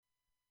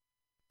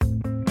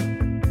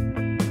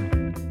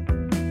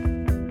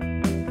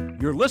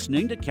You're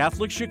listening to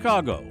Catholic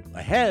Chicago.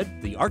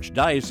 Ahead, the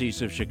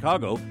Archdiocese of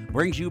Chicago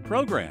brings you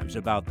programs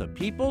about the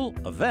people,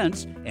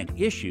 events, and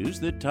issues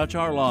that touch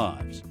our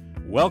lives.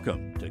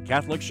 Welcome to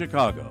Catholic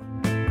Chicago.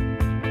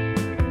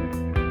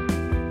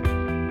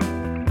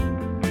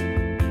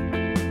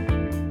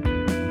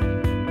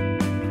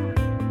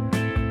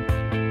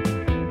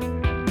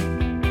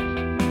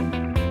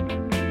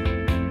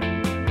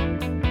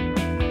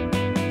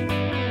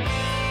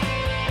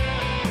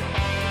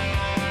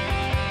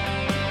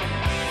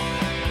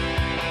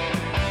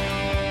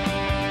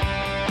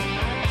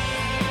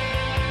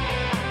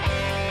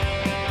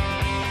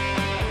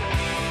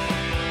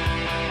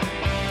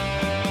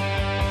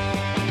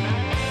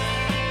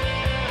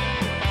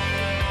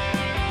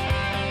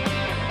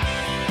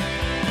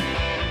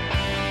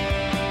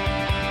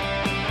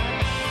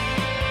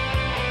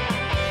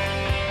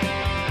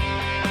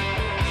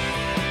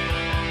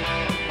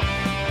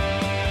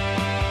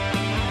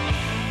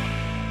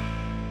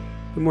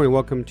 Good morning.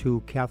 Welcome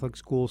to Catholic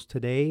Schools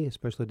Today, a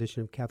special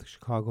edition of Catholic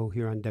Chicago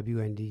here on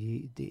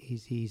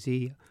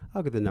WNDZ.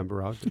 I'll get the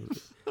number out.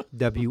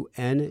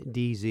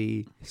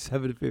 WNDZ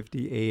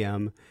 750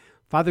 AM.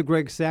 Father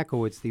Greg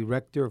Sakowicz, the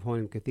rector of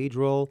Holy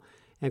Cathedral,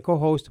 and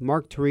co-host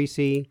Mark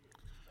Teresi,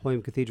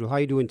 Holy Cathedral. How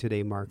are you doing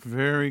today, Mark?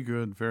 Very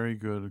good, very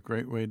good. A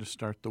great way to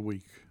start the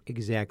week.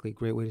 Exactly.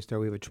 Great way to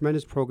start. We have a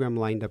tremendous program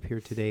lined up here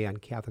today on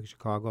Catholic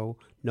Chicago.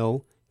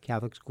 No,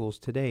 Catholic Schools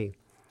Today.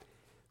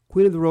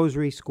 Queen of the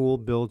Rosary School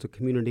builds a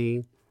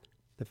community.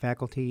 The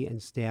faculty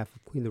and staff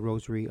of Queen of the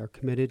Rosary are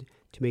committed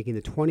to making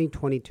the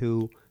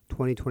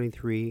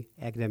 2022-2023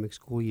 academic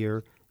school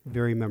year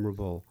very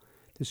memorable.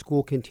 The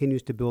school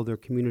continues to build their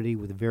community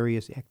with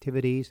various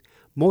activities.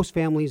 Most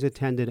families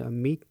attended a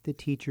Meet the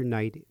Teacher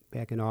night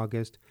back in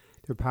August.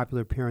 Their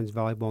popular Parents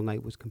Volleyball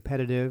night was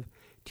competitive.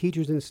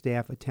 Teachers and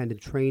staff attended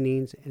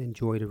trainings and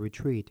enjoyed a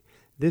retreat.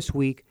 This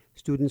week,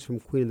 students from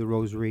Queen of the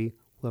Rosary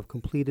will have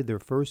completed their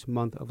first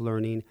month of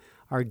learning.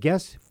 Our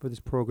guests for this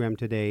program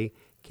today,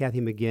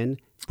 Kathy McGinn,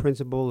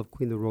 principal of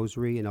Queen of the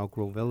Rosary in Elk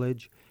Grove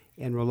Village,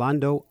 and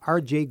Rolando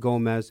R.J.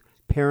 Gomez,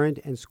 parent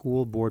and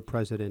school board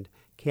president.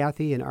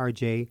 Kathy and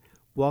R.J.,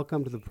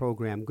 welcome to the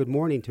program. Good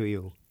morning to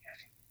you.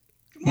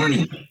 Good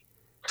morning.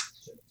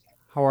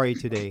 How are you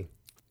today?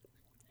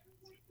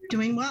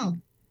 Doing well.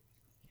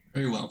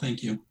 Very well,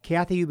 thank you.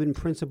 Kathy, you've been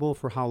principal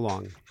for how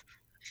long?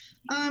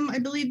 I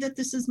believe that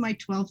this is my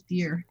 12th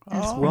year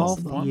as 12th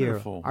principal. year.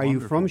 Wonderful, Are you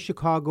wonderful. from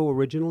Chicago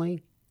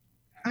originally?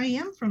 I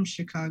am from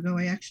Chicago.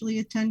 I actually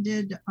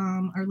attended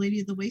Our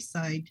Lady of the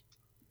Wayside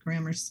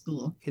Grammar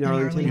School In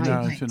Arlington In Heights.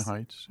 Arlington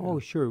Heights. Oh,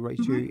 sure, right.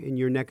 So you're in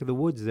your neck of the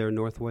woods there,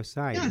 northwest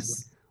side.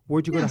 Yes.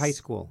 Where'd you go to Yes. high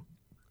school?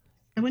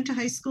 I went to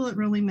high school at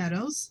Rolling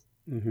Meadows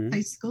Mm-hmm.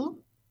 High School,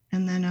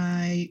 and then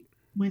I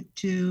went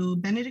to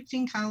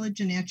Benedictine College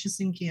in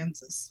Atchison,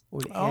 Kansas.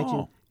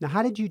 Oh. Now,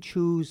 how did you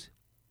choose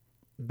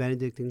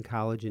Benedictine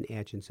College in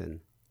Atchison?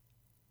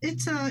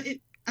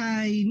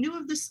 I knew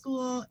of the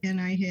school and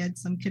I had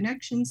some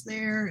connections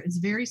there. It's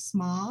very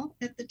small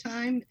at the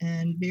time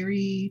and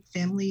very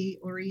family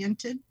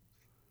oriented.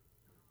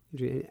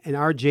 And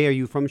RJ, are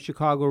you from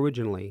Chicago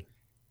originally?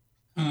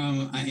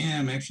 I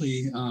am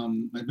actually,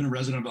 I've been a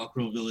resident of Elk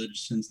Grove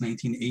Village since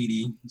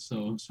 1980.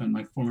 So spent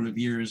my formative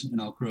years in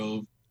Elk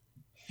Grove,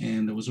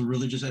 and I was a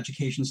religious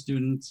education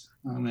student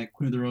at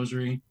Queen of the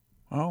Rosary.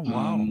 Oh,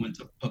 wow. Went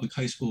to public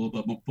high school,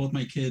 but both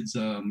my kids,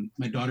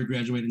 my daughter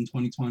graduated in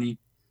 2020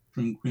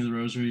 from Queen of the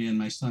Rosary, and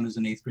my son is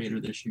an 8th grader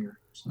this year.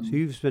 So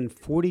you've spent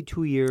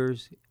 42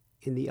 years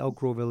in the Elk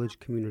Grove Village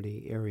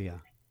community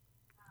area.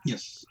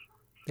 Yes.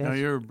 Now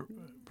you're a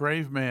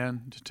brave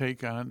man to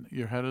take on.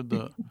 You're head of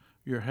the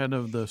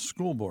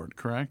school board,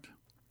 correct?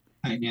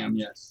 I am,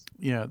 yes.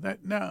 Yeah.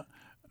 Now,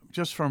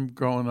 just from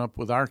growing up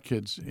with our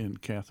kids in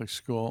Catholic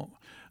school,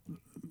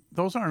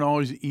 those aren't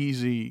always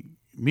easy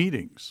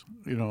meetings.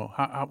 You know,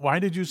 why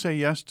did you say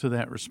yes to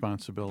that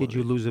responsibility? Did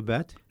you lose a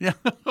bet? Yeah.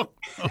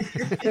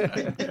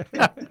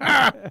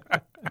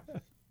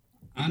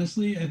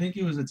 Honestly, I think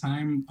it was a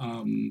time,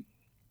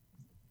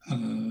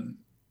 kind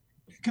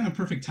of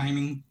perfect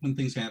timing when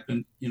things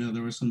happened. You know,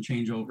 there was some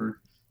changeover,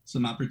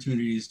 some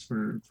opportunities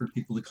for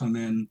people to come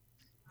in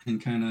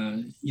and kind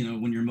of, you know,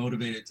 when you're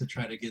motivated to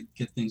try to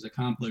get things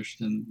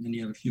accomplished and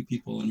you have a few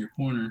people in your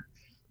corner,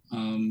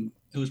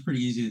 it was pretty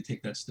easy to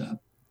take that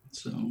step.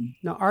 So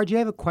now, RJ, I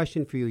have a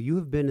question for you. You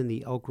have been in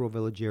the Elk Grove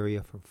Village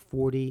area for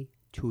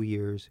 42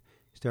 years,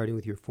 starting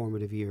with your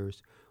formative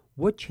years.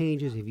 What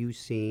changes have you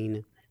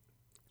seen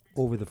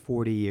over the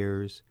 40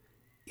 years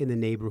in the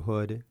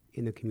neighborhood,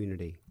 in the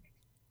community?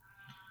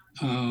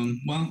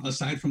 Well,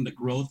 aside from the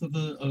growth of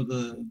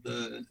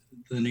the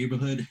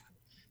neighborhood,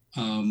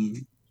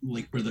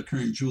 like where the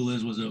current Jewel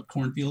was a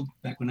cornfield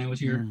back when I was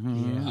here.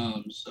 Mm-hmm.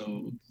 Yeah.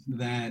 So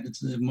that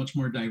it's a much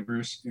more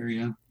diverse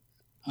area.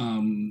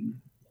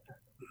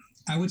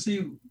 I would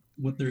say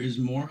what there is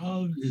more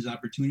of is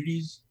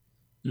opportunities.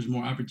 There's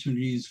more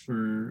opportunities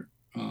for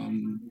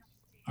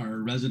our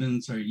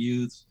residents, our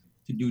youth,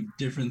 to do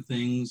different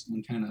things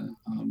and kind of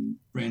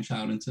branch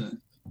out into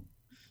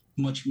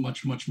much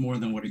more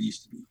than what it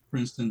used to be. For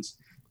instance,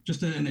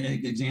 just an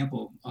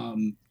example,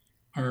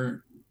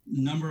 our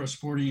number of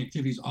sporting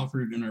activities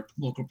offered in our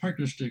local park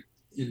district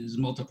is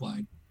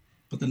multiplied,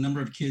 but the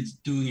number of kids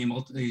doing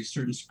a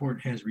certain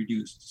sport has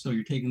reduced. So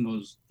you're taking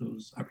those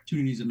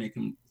opportunities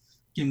and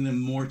giving them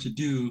more to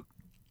do.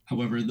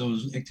 However,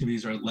 those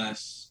activities are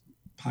less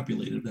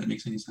populated, if that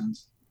makes any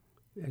sense.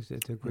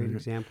 It's a great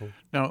example.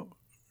 Now,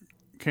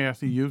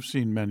 Kathy, you've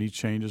seen many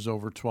changes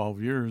over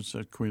 12 years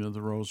at Queen of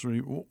the Rosary.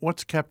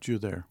 What's kept you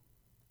there?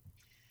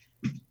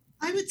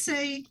 I would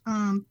say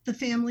the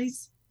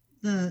families,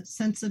 the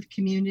sense of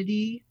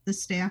community, the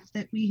staff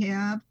that we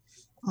have,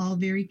 all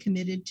very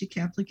committed to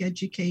Catholic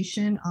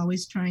education,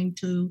 always trying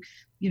to,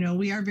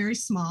 we are very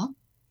small.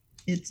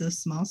 It's a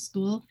small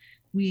school.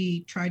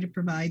 We try to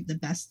provide the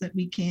best that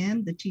we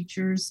can. The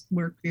teachers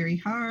work very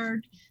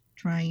hard,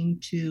 trying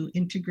to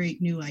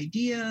integrate new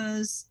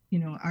ideas.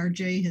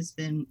 RJ has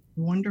been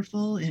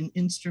wonderful and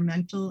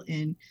instrumental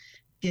in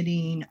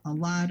getting a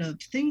lot of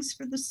things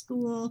for the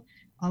school.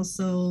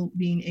 Also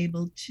being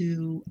able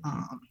to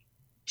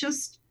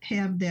just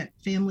have that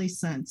family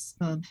sense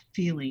of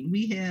feeling.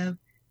 We have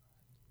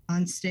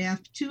on staff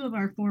two of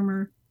my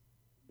former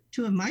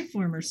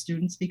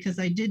students, because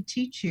I did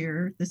teach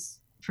here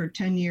for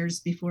 10 years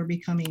before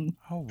becoming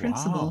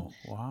principal.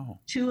 Wow.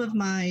 Two of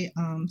my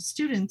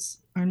students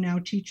are now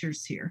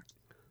teachers here.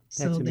 That's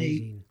so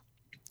amazing.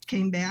 They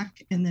came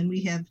back, and then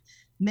we have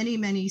many,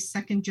 many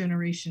second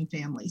generation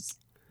families.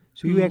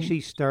 So you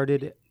actually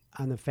started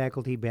on the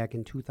faculty back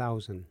in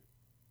 2000.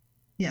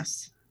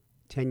 Yes.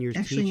 10 years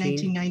Actually,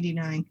 teaching.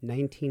 1999.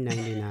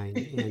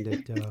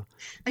 1999.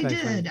 And I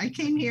did. I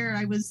came here.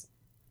 I was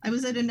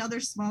at another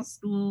small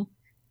school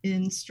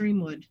in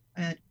Streamwood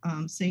at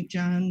St.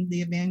 John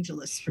the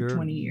Evangelist for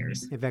 20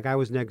 years. In fact, I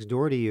was next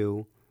door to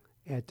you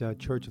at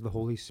Church of the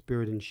Holy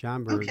Spirit in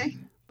Schaumburg. Okay.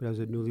 But I was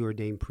a newly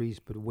ordained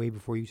priest, but way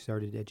before you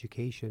started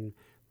education,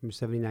 from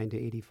 79 to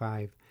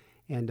 85.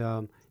 And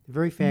the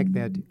very fact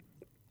that,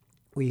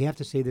 well, you have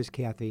to say this,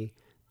 Kathy,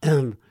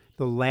 the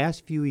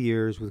last few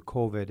years with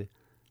COVID,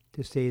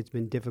 to say it's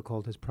been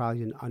difficult is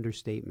probably an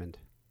understatement.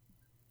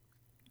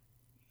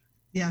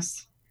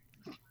 Yes.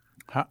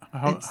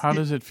 How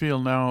does it feel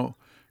now?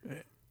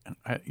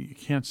 You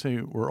can't say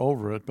we're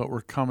over it, but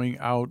we're coming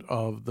out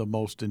of the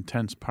most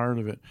intense part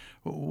of it.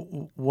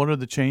 What are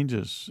the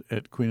changes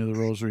at Queen of the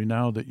Rosary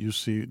now that you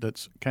see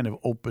that's kind of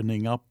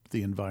opening up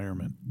the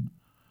environment?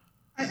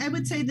 I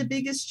would say the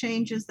biggest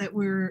change is that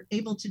we're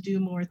able to do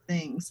more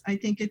things. I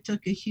think it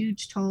took a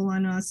huge toll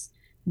on us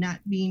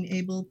not being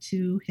able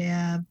to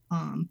have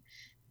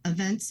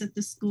events at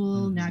the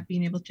school, not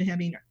being able to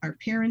having our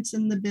parents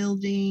in the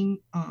building.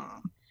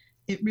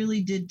 It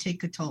really did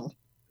take a toll.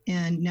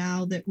 And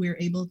now that we're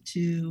able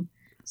to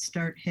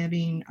start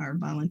having our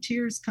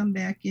volunteers come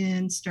back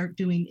in, start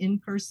doing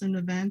in-person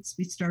events,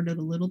 we started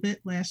a little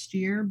bit last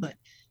year, but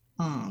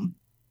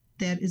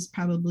that is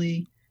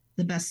probably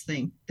the best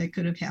thing that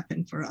could have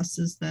happened for us,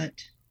 is that,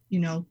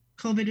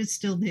 COVID is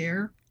still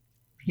here.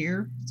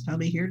 It's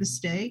probably here to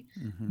stay.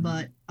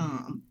 But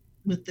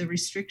with the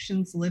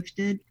restrictions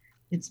lifted,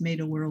 it's made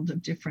a world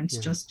of difference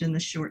just in the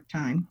short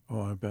time.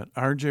 Oh, I bet.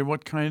 RJ,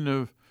 what kind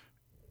of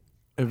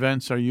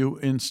events are you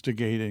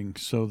instigating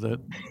so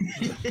that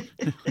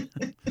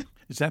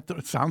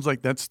it sounds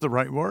like that's the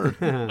right word.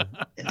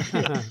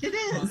 It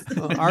is.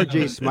 Well,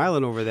 RJ's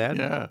smiling over that.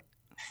 Yeah.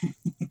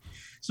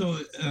 So,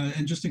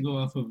 and just to go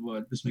off of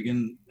what Ms.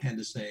 McGinn had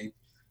to say,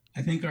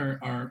 I think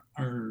our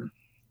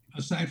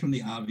aside from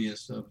the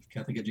obvious of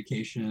Catholic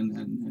education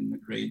and the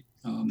great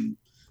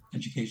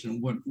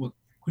education, what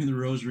Queen of the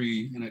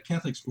Rosary in a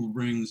Catholic school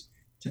brings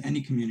to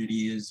any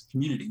community is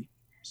community.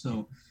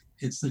 So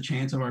it's the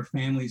chance of our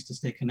families to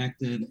stay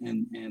connected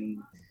and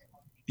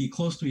be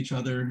close to each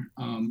other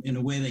in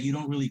a way that you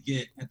don't really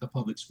get at the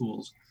public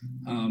schools.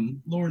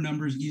 Lower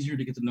numbers, easier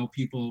to get to know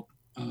people.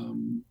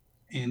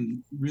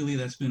 And really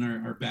that's been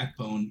our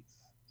backbone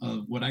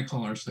of what I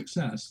call our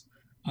success.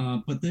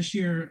 But this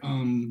year,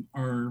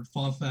 our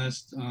Fall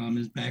Fest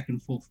is back in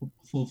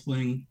full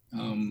fling.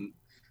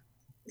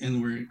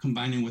 And we're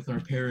combining with our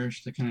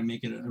parish to kind of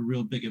make it a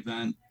real big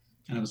event,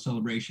 kind of a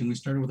celebration. We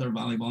started with our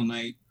volleyball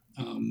night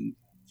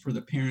for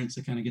the parents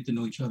to kind of get to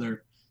know each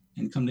other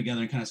and come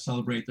together and kind of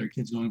celebrate their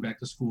kids going back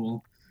to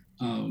school.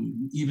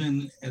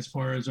 Even as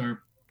far as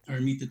our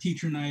Meet the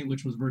Teacher night,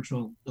 which was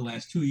virtual the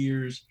last 2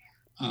 years.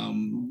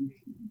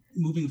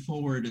 Moving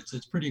forward,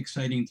 it's pretty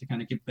exciting to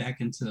kind of get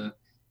back into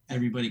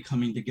everybody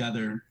coming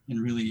together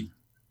and really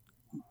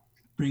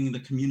bringing the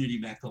community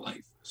back to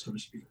life, so to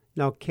speak.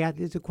 Now,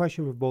 Kathy, it's a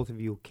question for both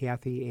of you,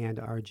 Kathy and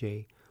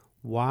RJ.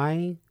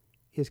 Why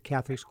is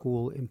Catholic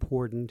school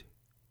important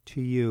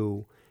to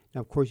you?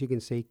 Now, of course, you can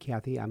say,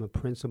 Kathy, I'm a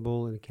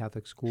principal in a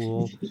Catholic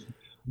school,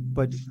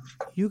 but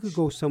you could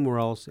go somewhere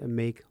else and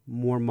make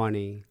more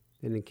money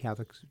than in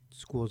Catholic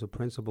school as a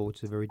principal,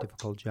 which is a very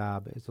difficult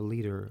job as a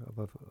leader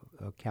of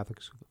a Catholic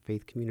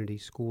faith community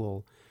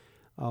school.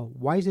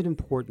 Why is it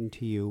important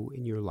to you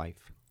in your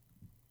life?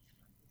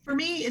 For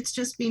me, it's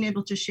just being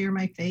able to share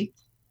my faith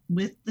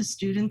with the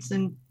students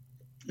and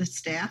the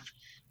staff.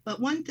 But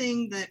one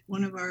thing that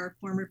one of our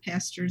former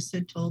pastors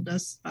had told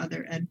us,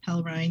 Father Ed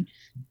Pelrine,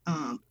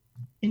 and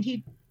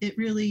it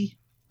really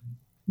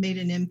made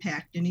an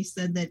impact. And he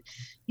said that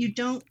you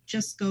don't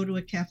just go to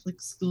a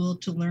Catholic school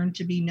to learn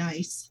to be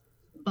nice,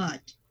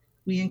 but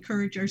we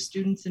encourage our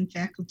students and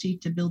faculty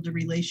to build a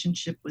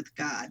relationship with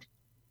God.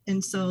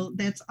 And so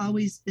that's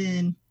always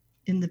been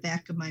in the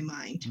back of my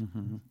mind.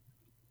 Mm-hmm.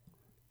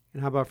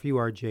 And how about for you,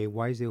 RJ?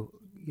 Why is it,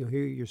 here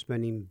you're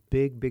spending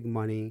big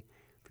money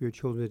for your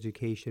children's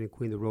education at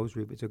Queen of the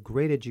Rosary. It's a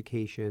great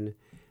education,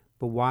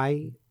 but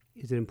why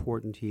is it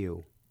important to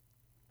you?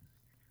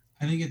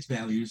 I think it's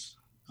values.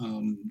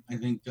 I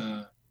think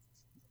to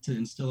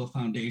instill a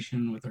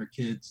foundation with our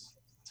kids,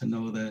 to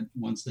know that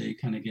once they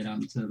kind of get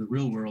out into the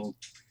real world,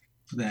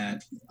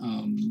 that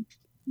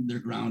they're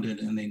grounded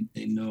and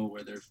they know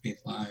where their faith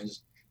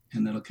lies,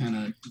 and that'll kind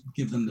of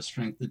give them the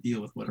strength to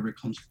deal with whatever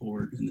comes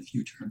forward in the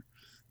future.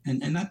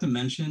 And not to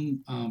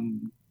mention,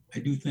 I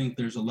do think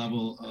there's a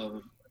level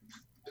of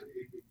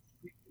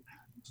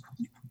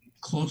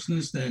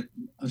closeness that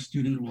a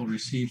student will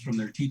receive from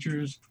their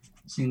teachers,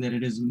 seeing that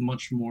it is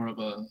much more of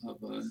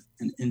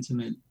an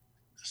intimate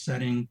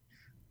setting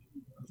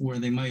where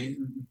they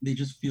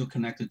just feel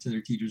connected to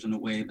their teachers in a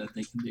way that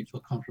they feel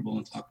comfortable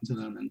in talking to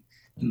them and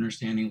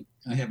understanding.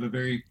 I have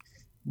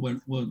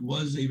what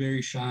was a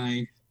very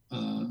shy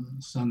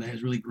son that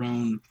has really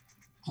grown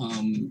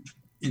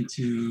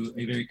into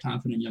a very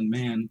confident young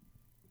man.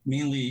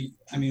 Mainly,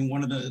 I mean,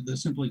 one of the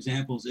simple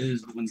examples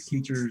is when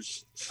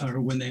teachers, or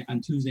when they,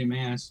 on Tuesday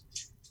Mass,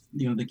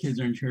 the kids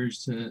are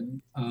encouraged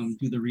to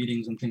do the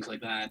readings and things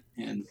like that.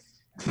 And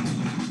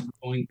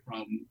going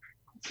from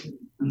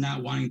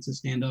not wanting to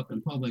stand up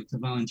in public to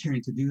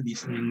volunteering to do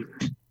these things.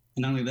 And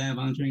not only that,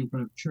 volunteering in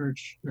front of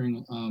church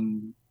during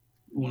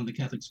one of the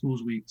Catholic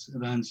Schools Week's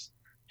events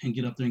and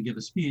get up there and give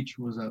a speech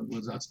was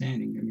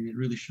outstanding. I mean, it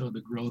really showed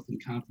the growth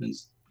and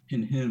confidence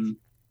in him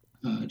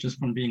just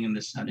from being in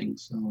this setting.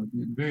 So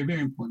very, very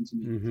important to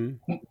me.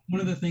 Mm-hmm.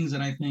 One of the things that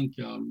I think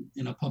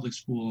in a public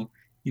school,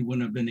 he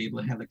wouldn't have been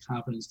able to have the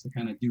confidence to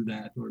kind of do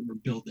that or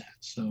build that.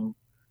 So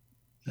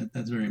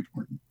that's very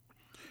important.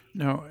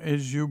 Now,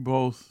 as you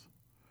both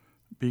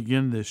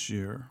begin this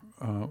year,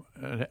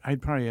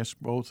 I'd probably ask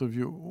both of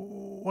you,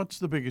 what's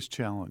the biggest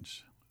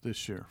challenge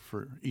this year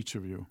for each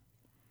of you?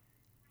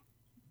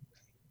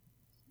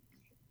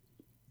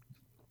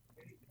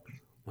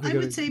 I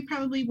would say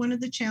probably one of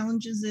the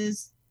challenges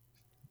is,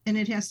 and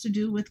it has to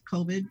do with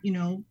COVID,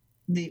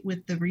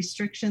 with the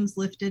restrictions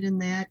lifted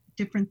and that,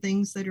 different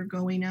things that are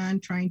going on,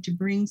 trying to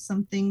bring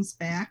some things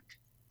back.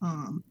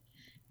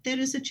 That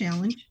is a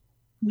challenge.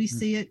 We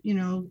see it,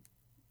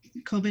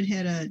 COVID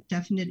had a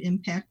definite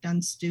impact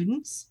on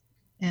students,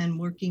 and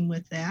working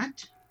with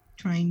that,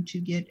 trying to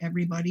get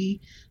everybody.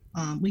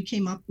 We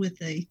came up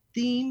with a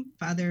theme.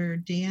 Father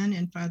Dan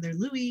and Father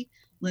Louis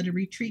led a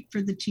retreat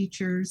for the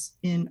teachers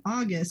in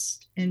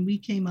August, and we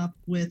came up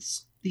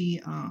with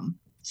the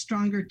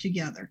Stronger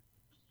Together.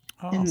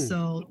 Oh, and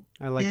so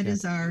that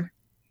is our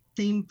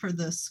theme for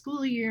the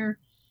school year,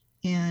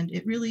 and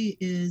it really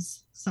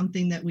is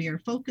something that we are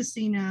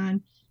focusing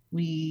on.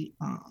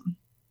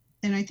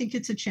 And I think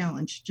it's a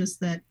challenge,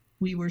 just that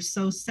we were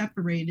so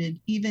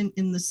separated, even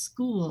in the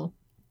school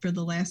for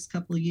the last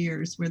couple of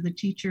years, where the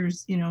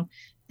teachers,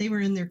 they were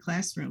in their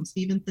classrooms.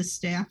 Even the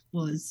staff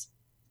was,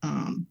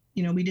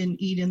 we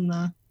didn't eat in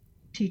the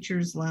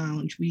teacher's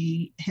lounge.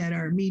 We had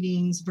our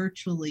meetings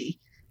virtually.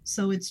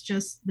 So it's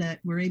just that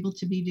we're able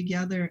to be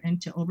together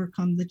and to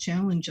overcome the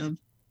challenge of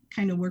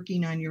kind of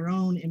working on your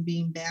own and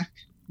being back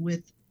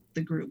with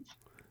the group.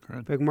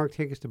 Correct. Mark,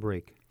 take us to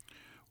break.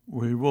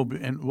 We will be,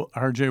 and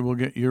RJ will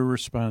get your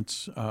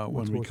response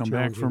when we come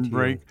back from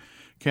break.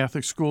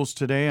 Catholic Schools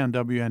Today on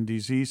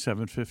WNDZ,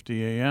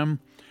 750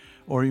 AM,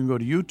 or you can go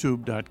to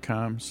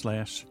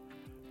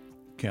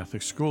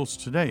youtube.com/Catholic Schools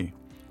Today.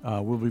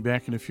 We'll be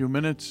back in a few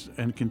minutes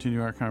and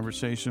continue our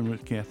conversation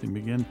with Kathy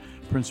McGinn,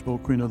 Principal,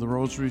 Queen of the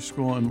Rosary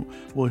School, and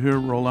we'll hear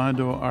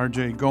Rolando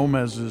R.J.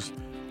 Gomez's,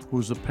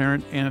 who's the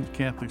parent and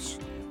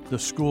the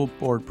school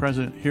board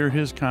president, hear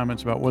his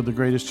comments about what the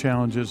greatest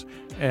challenges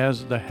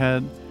as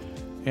the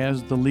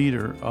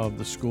leader of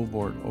the school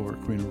board over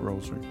Queen of the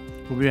Rosary.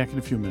 We'll be back in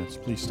a few minutes.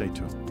 Please stay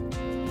tuned.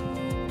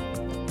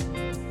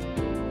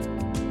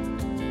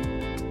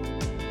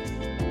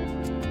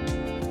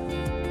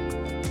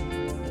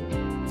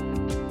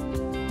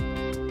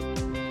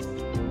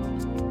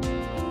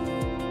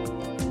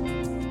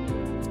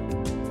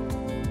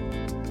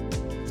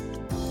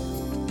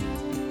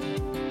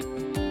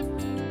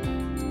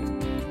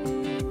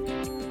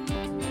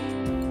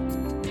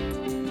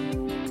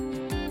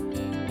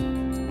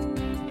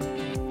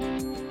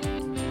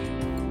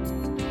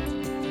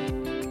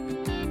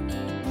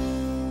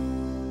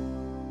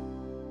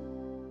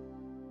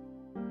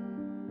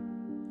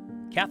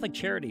 Catholic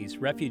Charities'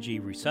 Refugee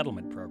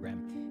Resettlement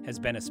Program has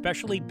been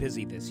especially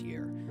busy this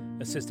year,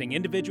 assisting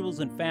individuals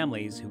and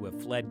families who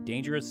have fled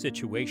dangerous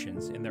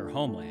situations in their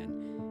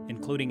homeland,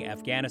 including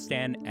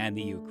Afghanistan and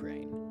the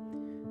Ukraine.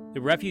 The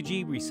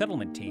Refugee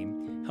Resettlement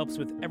Team helps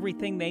with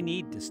everything they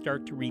need to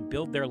start to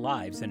rebuild their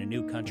lives in a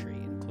new country,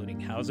 including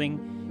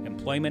housing,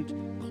 employment,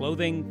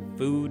 clothing,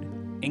 food,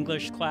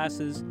 English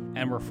classes,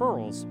 and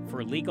referrals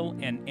for legal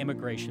and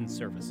immigration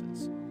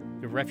services.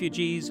 The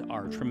refugees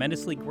are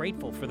tremendously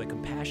grateful for the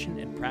compassion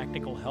and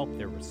practical help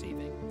they're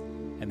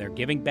receiving, and they're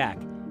giving back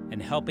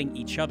and helping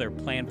each other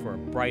plan for a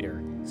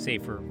brighter,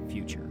 safer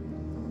future.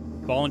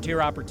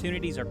 Volunteer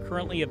opportunities are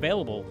currently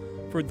available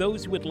for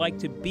those who would like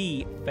to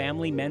be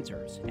family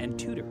mentors and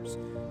tutors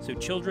so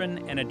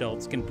children and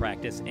adults can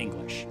practice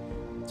English.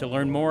 To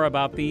learn more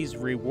about these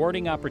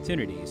rewarding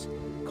opportunities,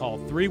 call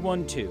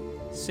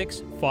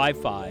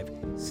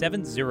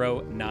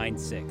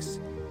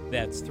 312-655-7096.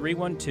 That's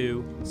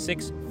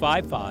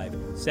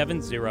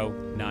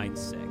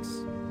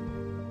 312-655-7096.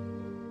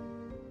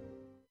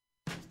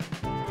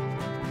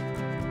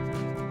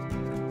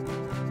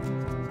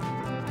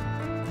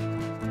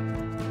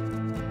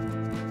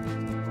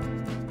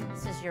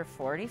 This is year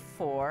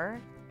 44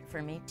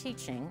 for me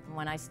teaching.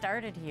 When I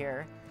started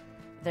here,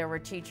 there were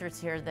teachers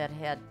here that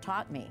had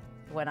taught me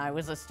when I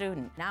was a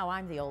student. Now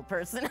I'm the old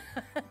person.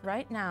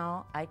 Right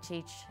now, I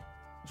teach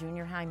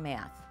junior high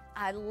math.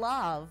 I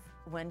love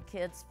when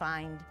kids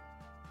find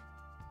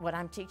what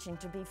I'm teaching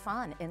to be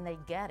fun and they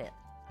get it.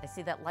 I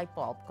see that light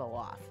bulb go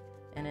off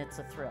and it's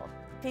a thrill.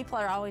 People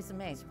are always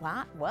amazed.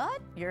 What?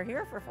 You're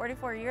here for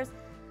 44 years?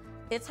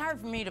 It's hard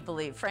for me to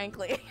believe,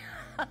 frankly.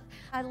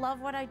 I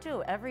love what I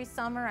do. Every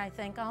summer I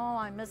think, oh,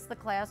 I miss the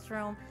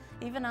classroom.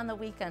 Even on the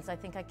weekends, I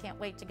think I can't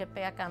wait to get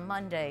back on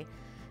Monday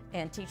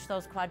and teach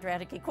those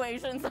quadratic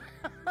equations.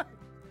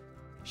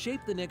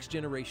 Shape the next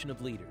generation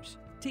of leaders.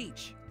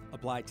 Teach.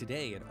 Apply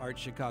today at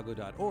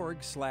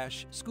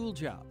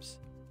archchicago.org/schooljobs.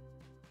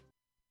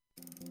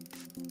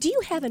 Do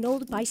you have an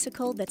old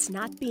bicycle that's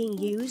not being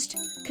used?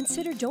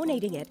 Consider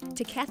donating it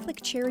to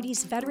Catholic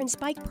Charities Veterans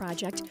Bike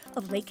Project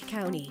of Lake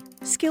County.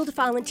 Skilled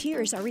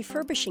volunteers are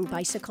refurbishing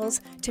bicycles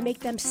to make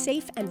them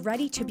safe and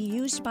ready to be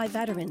used by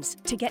veterans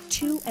to get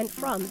to and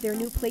from their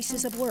new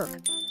places of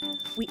work.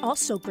 We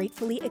also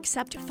gratefully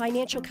accept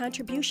financial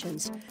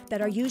contributions that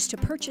are used to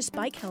purchase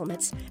bike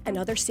helmets and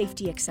other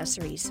safety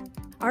accessories.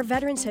 Our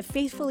veterans have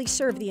faithfully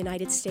served the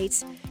United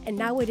States, and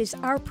now it is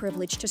our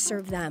privilege to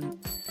serve them.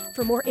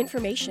 For more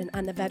information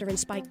on the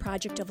Veterans Bike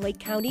Project of Lake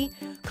County,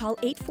 call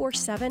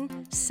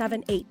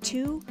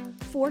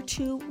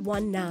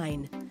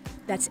 847-782-4219.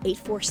 That's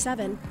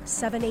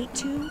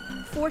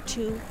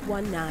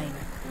 847-782-4219.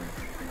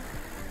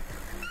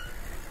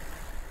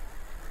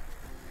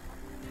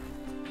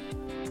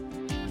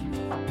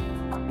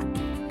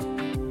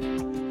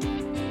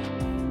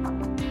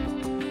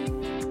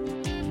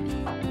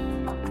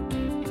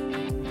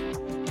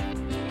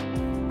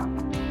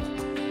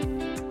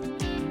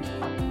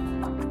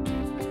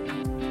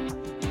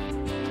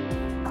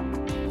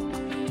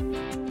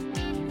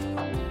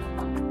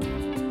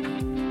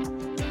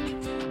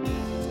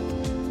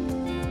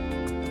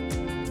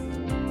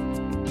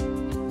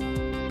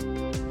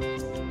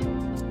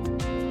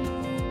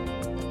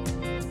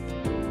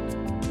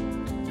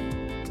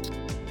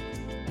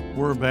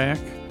 We're back.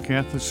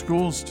 Catholic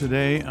Schools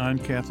Today on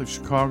Catholic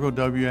Chicago,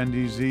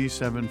 WNDZ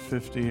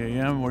 750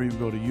 AM, or you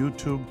go to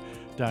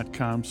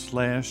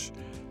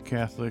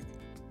youtube.com/Catholic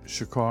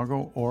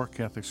Chicago or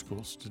Catholic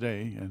Schools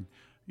Today, and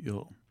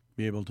you'll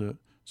be able to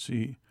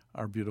see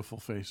our beautiful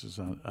faces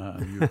on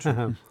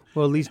YouTube.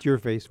 Well, at least your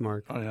face,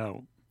 Mark. Oh, yeah.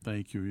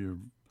 Thank you. You're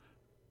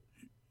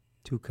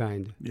too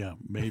kind. Yeah,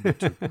 maybe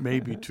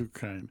too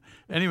kind.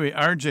 Anyway,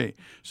 RJ,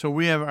 so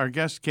we have our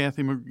guest,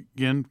 Kathy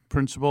McGinn,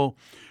 Principal,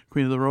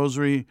 Queen of the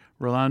Rosary,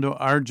 Rolando,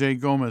 RJ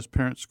Gomez,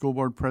 Parent School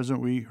Board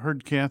President. We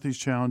heard Kathy's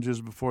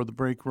challenges before the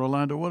break.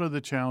 Rolando, what are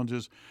the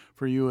challenges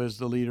for you as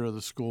the leader of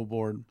the school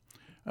board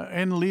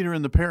and leader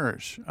in the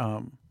parish?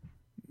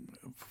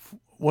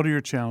 What are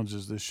your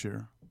challenges this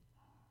year?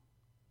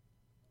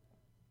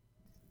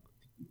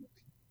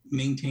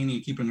 Maintaining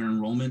and keeping our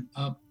enrollment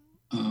up.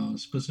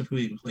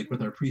 Specifically like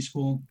with our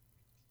preschool,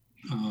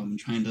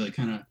 trying to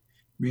kind of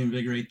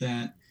reinvigorate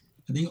that.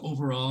 I think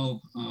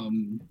overall,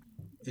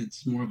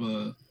 it's more of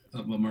a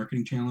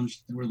marketing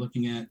challenge that we're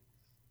looking at.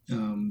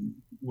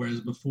 Whereas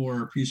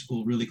before,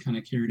 preschool really kind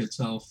of carried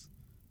itself.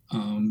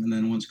 And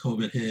then once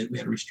COVID hit, we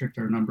had to restrict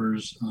our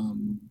numbers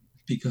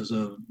because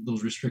of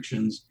those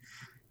restrictions.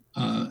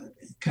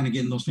 Kind of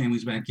getting those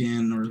families back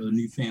in, or the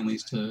new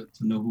families to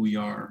know who we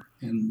are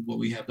and what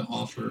we have to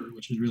offer,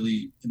 which is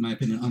really, in my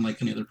opinion,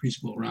 unlike any other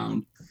preschool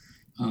around.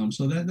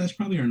 So that's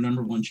probably our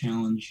number one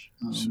challenge.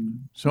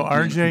 So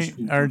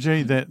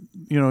RJ, that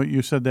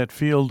you said that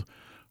field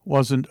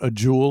wasn't a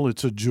jewel;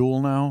 it's a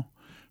jewel now.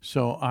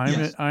 So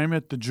I'm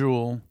at the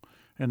Jewel,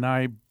 and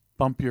I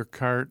bump your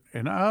cart,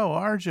 and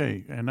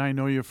RJ, and I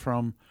know you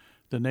from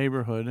the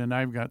neighborhood, and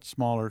I've got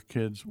smaller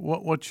kids.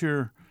 What's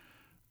your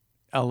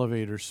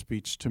elevator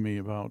speech to me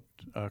about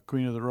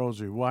Queen of the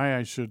Rosary?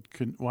 Why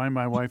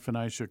my wife and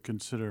I should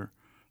consider.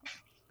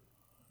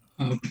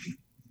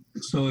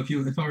 So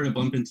if I were to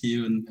bump into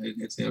you and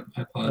I'd say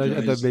I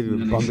apologize. I thought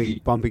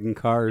maybe bumping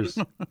cars.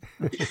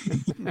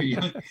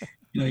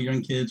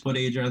 Young kids, what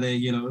age are they?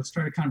 Let's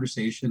start a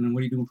conversation. And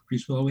what are you doing for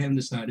preschool? Oh, we haven't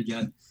decided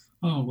yet.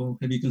 Oh, well,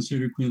 have you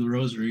considered Queen of the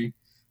Rosary?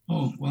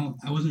 Oh, well,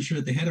 I wasn't sure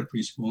that they had a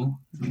preschool.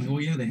 I'm like, oh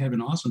yeah, they have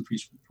an awesome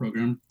preschool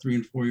program, 3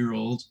 and 4 year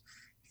olds,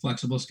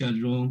 flexible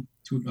schedule,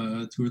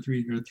 2 or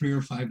 3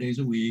 or 5 days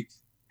a week,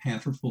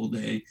 half or full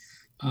day.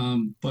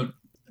 But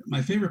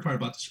my favorite part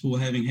about the school,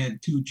 having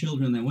had 2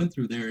 children that went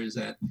through there, is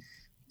that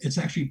it's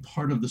actually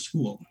part of the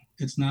school.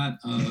 It's not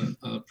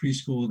a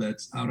preschool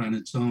that's out on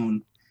its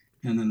own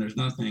and then there's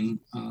nothing.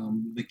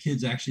 The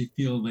kids actually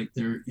feel like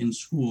they're in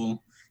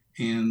school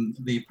and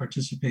they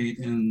participate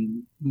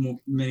in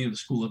many of the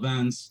school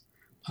events.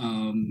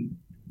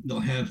 They'll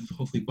have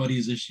hopefully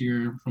buddies this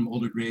year from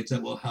older grades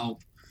that will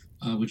help,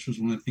 which was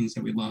one of the things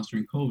that we lost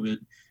during COVID.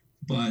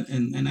 But,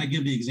 and I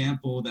give the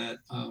example that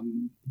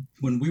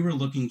when we were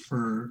looking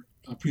for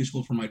a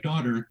preschool for my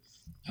daughter,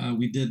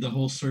 we did the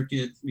whole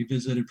circuit. We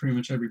visited pretty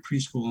much every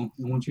preschool.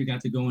 And once we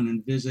got to go in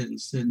and visit and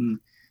sit in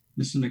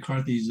Mrs.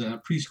 McCarthy's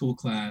preschool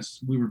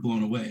class, we were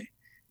blown away.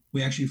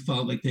 We actually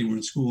felt like they were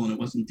in school and it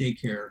wasn't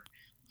daycare.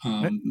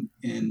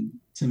 And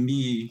to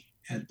me,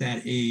 at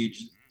that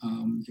age,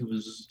 it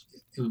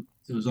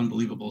was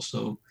unbelievable.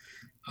 So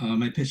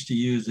my pitch to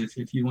you is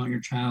if you want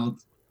your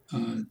child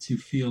to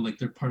feel like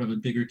they're part of a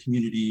bigger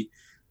community,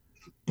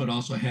 but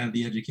also have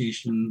the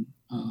education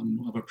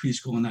of a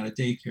preschool and not a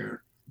daycare,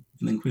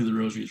 and then Queen of the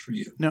Rosary is for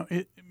you. Now,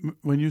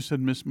 when you said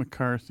Miss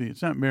McCarthy,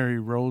 it's not Mary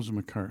Rose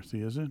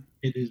McCarthy, is it?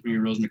 It is Mary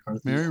Rose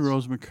McCarthy. Mary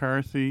Rose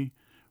McCarthy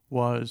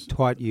was...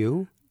 Taught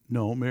you?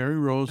 No, Mary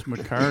Rose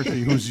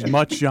McCarthy, who's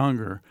much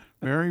younger.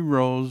 Mary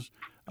Rose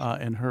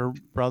and her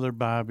brother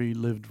Bobby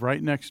lived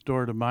right next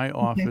door to my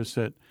office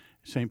at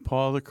St.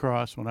 Paul of the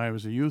Cross when I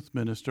was a youth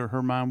minister.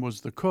 Her mom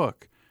was the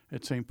cook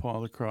at St. Paul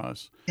of the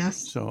Cross.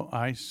 Yes. So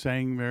I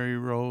sang Mary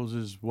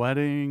Rose's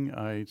wedding.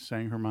 I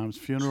sang her mom's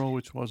funeral,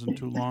 which wasn't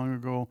too long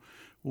ago.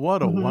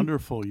 What a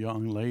wonderful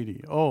young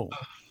lady. Oh,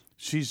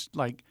 she's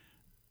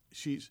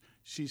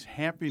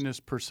happiness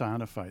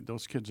personified.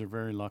 Those kids are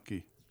very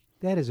lucky.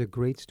 That is a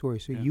great story.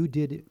 So you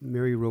did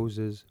Mary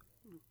Rose's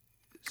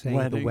sang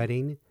at the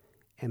wedding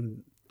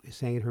and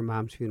sang at her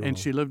mom's funeral. And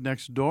she lived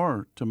next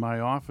door to my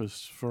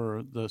office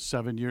for the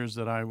 7 years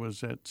that I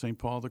was at St.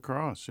 Paul of the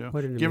Cross. Yeah.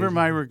 Give her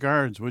my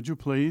regards, would you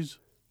please?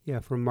 Yeah,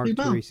 from Mark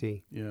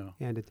Teresi. Yeah.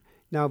 And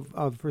now,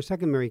 for a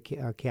second, Mary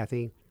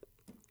Kathy,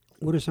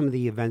 what are some of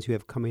the events you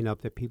have coming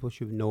up that people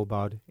should know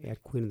about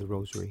at Queen of the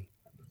Rosary?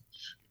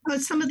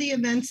 Some of the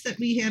events that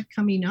we have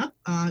coming up,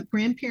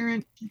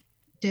 Grandparent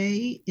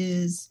Day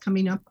is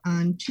coming up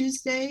on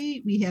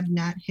Tuesday. We have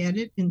not had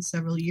it in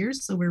several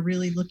years, so we're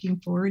really looking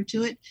forward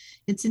to it.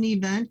 It's an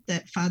event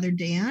that Father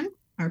Dan,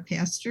 our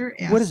pastor,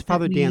 asked. What is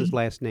Father Dan's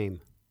last name?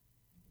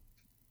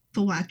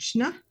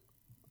 Fawachna.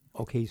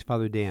 Okay, he's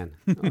Father Dan.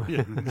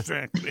 Yeah,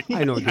 exactly.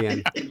 I know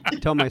Dan.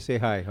 Tell him I say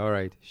hi. All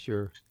right,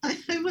 sure. I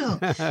will.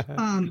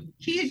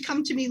 He had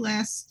come to me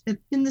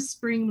in the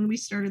spring when we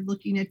started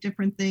looking at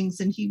different things,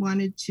 and he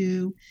wanted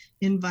to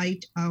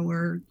invite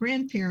our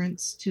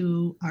grandparents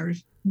to our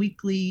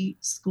weekly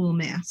school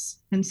mass.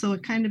 And so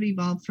it kind of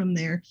evolved from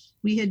there.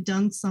 We had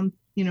done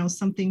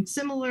something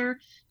similar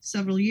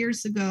several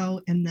years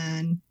ago, and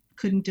then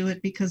couldn't do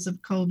it because of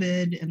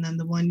COVID. And then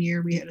the one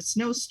year we had a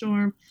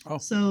snowstorm. Oh.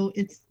 So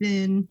it's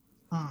been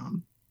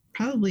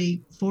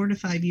probably 4 to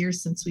 5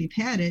 years since we've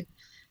had it.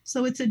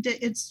 So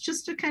it's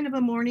just a kind of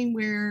a morning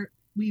where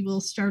we will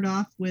start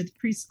off with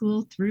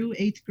preschool through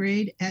 8th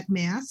grade at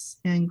Mass,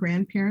 and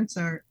grandparents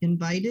are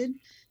invited.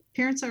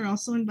 Parents are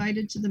also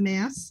invited to the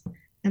Mass.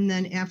 And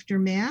then after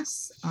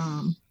Mass,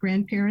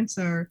 grandparents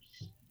are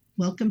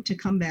welcome to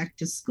come back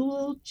to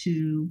school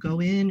to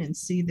go in and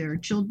see their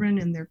children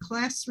in their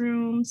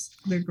classrooms,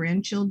 their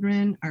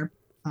grandchildren. Our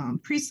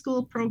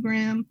preschool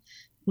program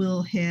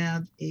will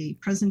have a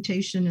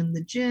presentation in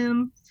the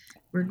gym.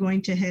 We're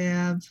going to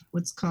have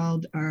what's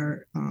called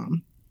our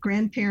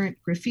grandparent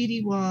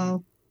graffiti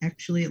wall,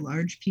 actually a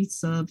large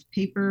piece of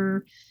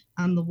paper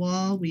on the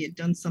wall. We had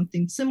done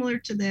something similar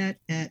to that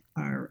at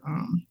our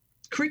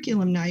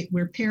curriculum night,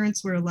 where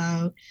parents were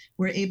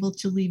able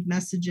to leave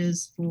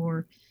messages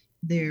for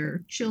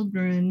their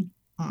children.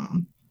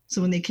 So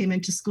when they came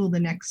into school the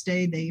next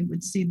day, they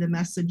would see the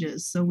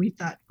messages. So we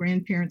thought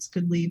grandparents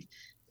could leave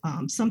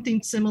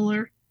something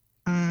similar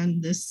on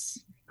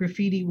this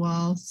graffiti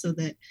wall so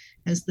that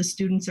as the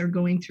students are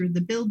going through the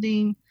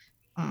building,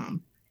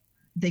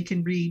 they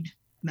can read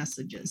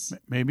messages.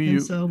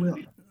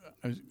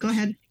 Go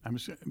ahead.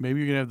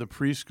 Maybe you can have the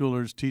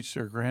preschoolers teach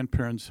their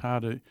grandparents how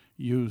to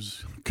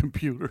use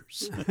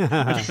computers.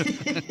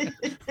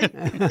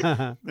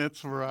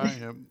 That's where I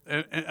am.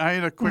 And I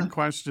had a quick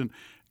question.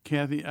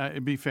 Kathy,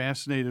 I'd be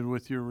fascinated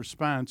with your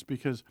response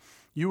because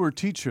you were a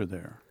teacher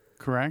there,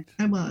 correct?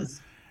 I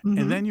was.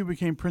 And then you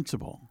became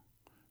principal.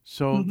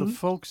 So the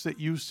folks that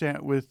you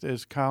sat with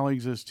as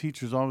colleagues, as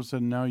teachers, all of a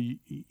sudden now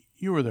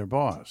you were their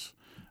boss.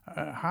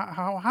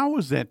 How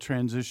was that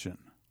transition?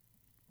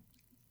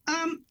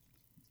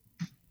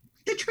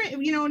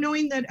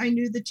 knowing that I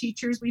knew the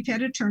teachers, we've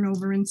had a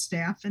turnover in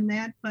staff and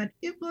that, but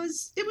it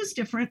was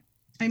different.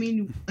 I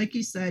mean, like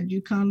you said,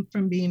 you come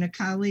from being a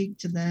colleague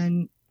to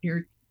then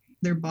you're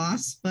their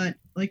boss. But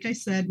like I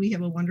said, we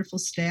have a wonderful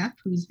staff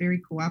who's very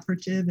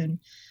cooperative and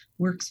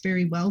works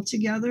very well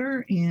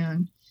together.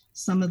 And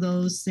some of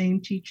those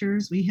same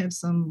teachers, we have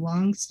some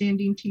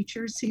long-standing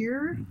teachers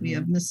here. Mm-hmm. We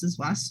have Mrs.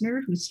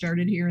 Wassner, who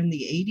started here in the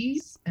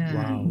 80s.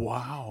 And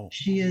wow.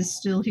 She is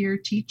still here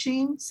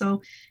teaching.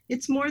 So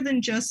it's more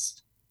than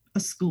just a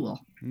school.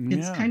 Yeah.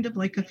 It's kind of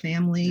like a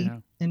family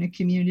and a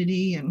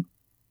community and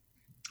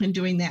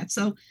doing that.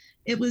 So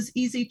it was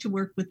easy to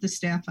work with the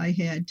staff I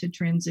had to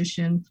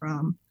transition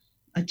from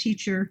a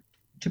teacher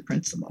to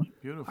principal.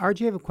 Beautiful.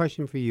 RJ, I have a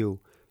question for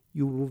you.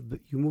 You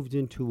moved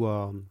into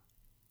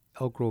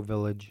Elk Grove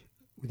Village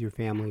with your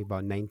family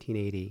about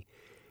 1980.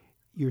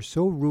 You're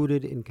so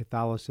rooted in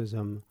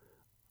Catholicism.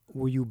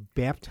 Were you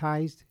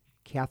baptized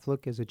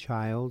Catholic as a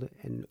child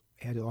and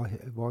have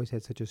always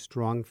had such a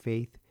strong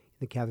faith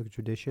in the Catholic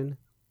tradition?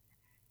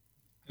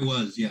 I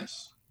was,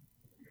 yes.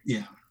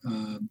 Yeah.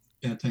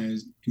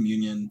 Baptized,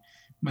 communion.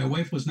 My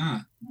wife was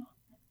not.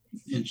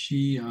 And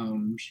she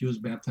was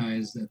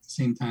baptized at the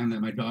same time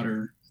that my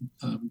daughter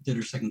did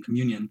her second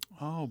communion.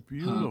 Oh,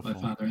 beautiful. By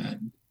Father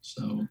Ed.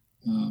 So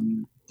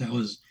that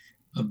was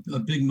a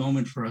big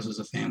moment for us as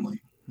a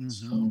family.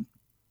 Mm-hmm.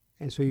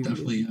 So you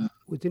definitely.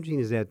 What's interesting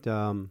is that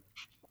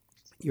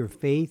your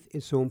faith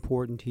is so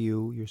important to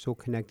you. You're so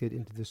connected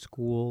into the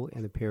school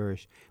and the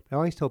parish. But I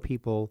always tell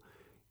people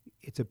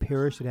it's a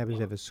parish that happens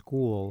to have a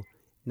school,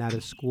 not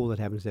a school that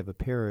happens to have a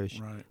parish.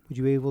 Right. Would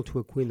you be able to,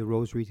 at Queen of the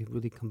Rosary, to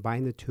really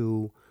combine the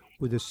two,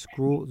 where the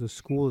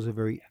school is a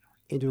very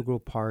integral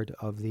part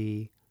of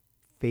the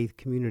faith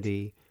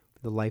community,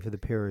 the life of the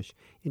parish?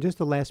 In just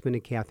the last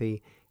minute,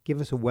 Kathy, give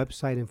us a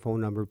website and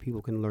phone number.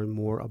 People can learn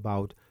more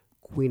about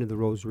Queen of the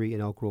Rosary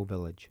in Elk Grove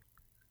Village.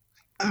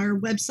 Our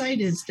website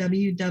is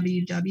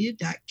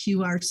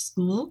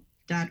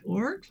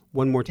www.qrschool.org.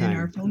 One more time. And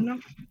our phone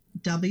number,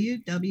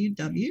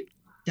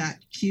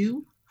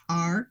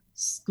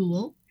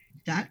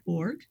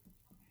 www.qrschool.org.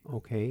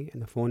 Okay,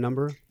 and the phone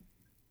number?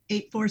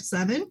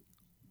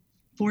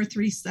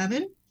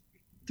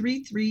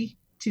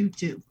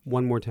 847-437-3322.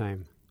 One more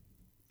time.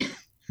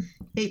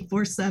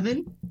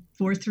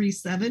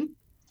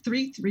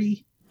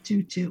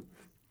 847-437-3322.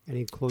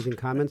 Any closing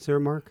comments there,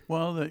 Mark?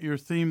 Well, that your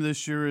theme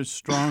this year is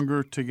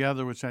Stronger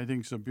Together, which I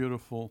think is a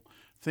beautiful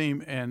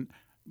theme. And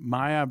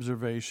my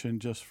observation,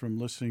 just from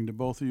listening to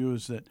both of you,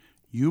 is that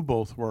you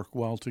both work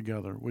well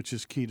together, which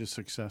is key to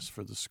success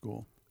for the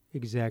school.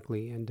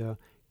 Exactly. And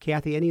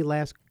Kathy, any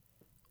last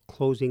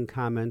closing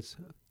comments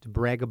to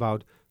brag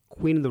about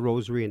Queen of the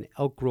Rosary in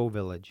Elk Grove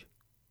Village?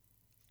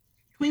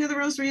 Queen of the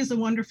Rosary is a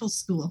wonderful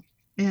school.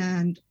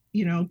 And,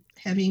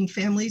 having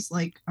families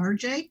like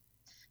RJ,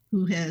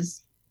 who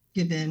has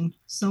given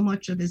so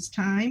much of his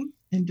time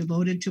and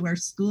devoted to our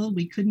school,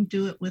 we couldn't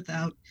do it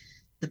without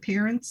the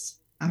parents,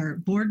 our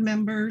board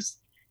members,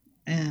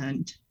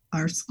 and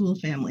our school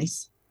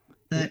families.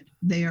 That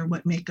they are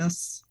what make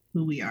us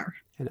who we are.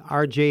 And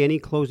RJ, any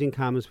closing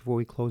comments before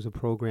we close the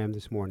program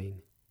this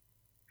morning?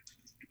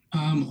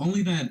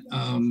 Only that,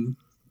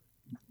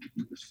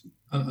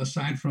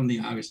 aside from the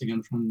obvious,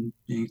 again, from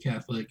being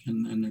Catholic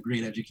and a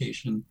great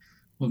education,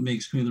 what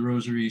makes Queen of the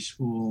Rosary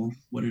School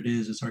what it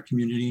is our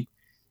community.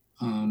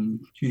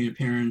 Community of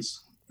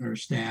parents, our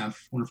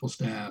staff, wonderful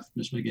staff,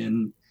 Ms.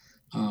 McGinn,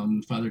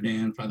 Father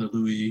Dan, Father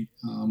Louis,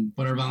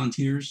 but our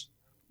volunteers,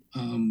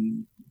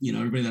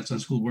 everybody that's on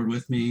school board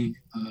with me,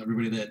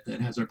 everybody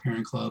that has our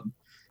parent club,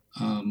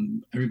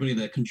 everybody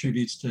that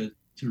contributes to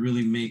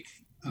really make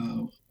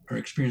our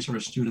experience for our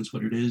students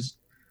what it is.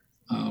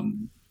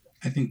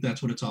 I think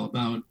that's what it's all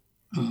about.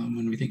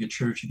 When we think of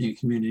church, we think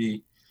of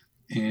community,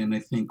 and I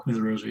think Queen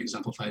of the Rosary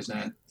exemplifies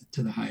that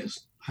to the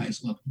highest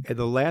level. And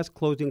the last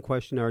closing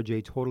question,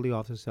 RJ, totally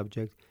off the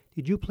subject.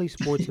 Did you play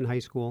sports in high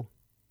school?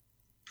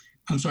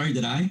 I'm sorry,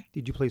 did I?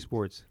 Did you play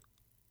sports?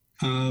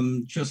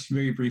 Just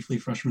very briefly,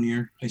 freshman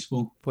year, high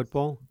school.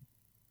 Football?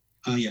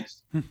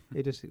 Yes.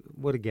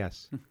 What a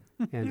guess.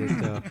 And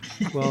I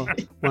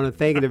want to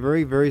thank in a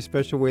very, very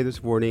special way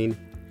this morning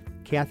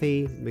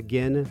Kathy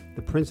McGinn,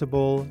 the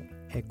principal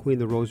at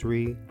Queen of the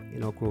Rosary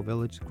in Elk Grove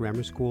Village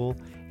Grammar School,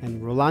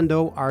 and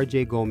Rolando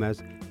R.J.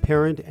 Gomez,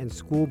 parent and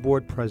school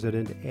board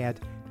president at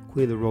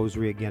Queen of the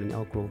Rosary, again in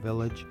Elk Grove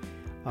Village.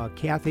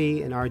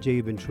 Kathy and R.J.,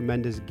 you've been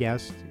tremendous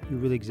guests. You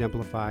really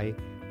exemplify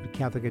what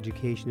Catholic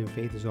education and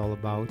faith is all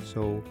about.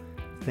 So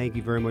thank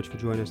you very much for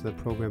joining us in the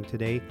program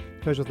today.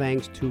 Special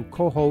thanks to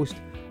co-host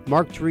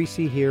Mark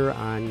Teresi here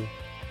on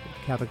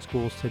Catholic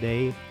Schools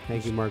Today.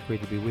 Thank you, Mark.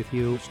 Great to be with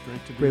you.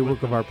 Great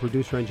work of our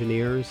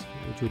producer-engineers,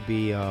 which would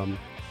be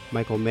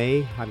Michael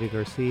May, Javi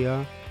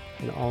Garcia,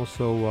 and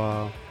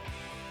also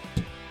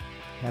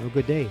have a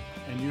good day.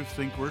 And you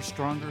think we're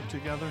stronger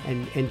together?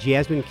 And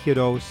Jasmine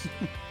Kiddos,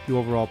 the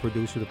overall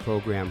producer of the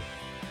program.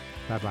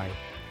 Bye-bye.